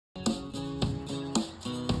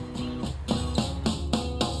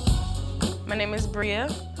name is Bria.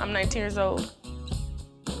 I'm 19 years old,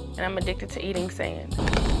 and I'm addicted to eating sand.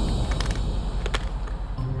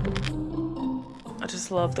 I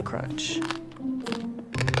just love the crunch.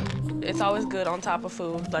 It's always good on top of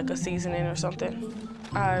food, like a seasoning or something.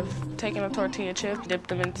 I've taken a tortilla chip, dipped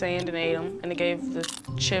them in sand, and ate them, and it gave the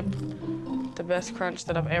chip the best crunch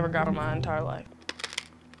that I've ever got in my entire life.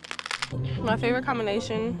 My favorite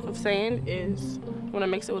combination of sand is when I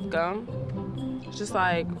mix it with gum. It's just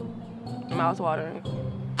like mouth-watering.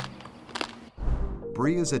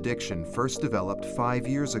 Bria's addiction first developed 5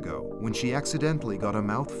 years ago when she accidentally got a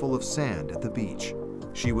mouthful of sand at the beach.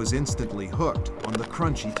 She was instantly hooked on the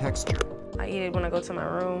crunchy texture. I eat it when I go to my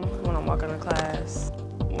room, when I'm walking to class,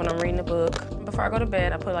 when I'm reading a book. Before I go to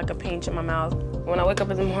bed, I put like a pinch in my mouth. When I wake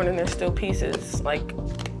up in the morning, there's still pieces, like,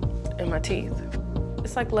 in my teeth.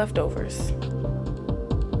 It's like leftovers.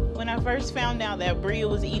 When I first found out that Bria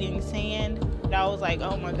was eating sand, I was like,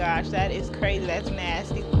 oh my gosh, that is crazy, that's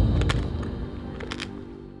nasty.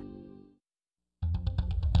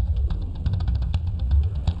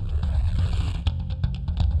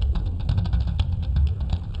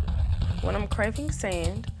 When I'm craving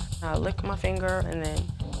sand, I lick my finger and then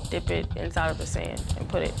dip it inside of the sand and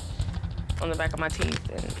put it on the back of my teeth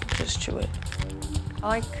and just chew it. I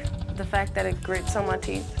like the fact that it grits on my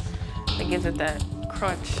teeth. It gives it that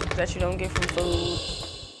crunch that you don't get from food.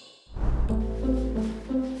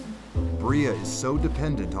 Bria is so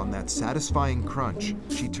dependent on that satisfying crunch,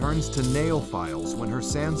 she turns to nail files when her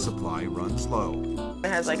sand supply runs low. It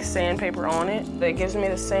has like sandpaper on it. It gives me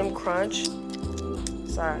the same crunch.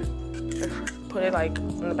 Sorry. Put it like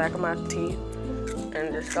in the back of my teeth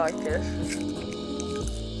and just go like this.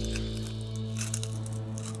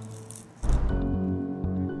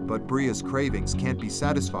 But Bria's cravings can't be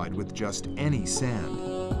satisfied with just any sand.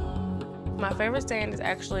 My favorite sand is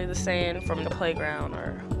actually the sand from the playground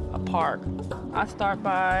or a park. I start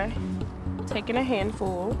by taking a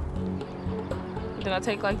handful. Then I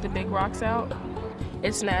take like the big rocks out.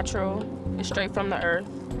 It's natural, it's straight from the earth.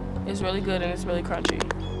 It's really good and it's really crunchy.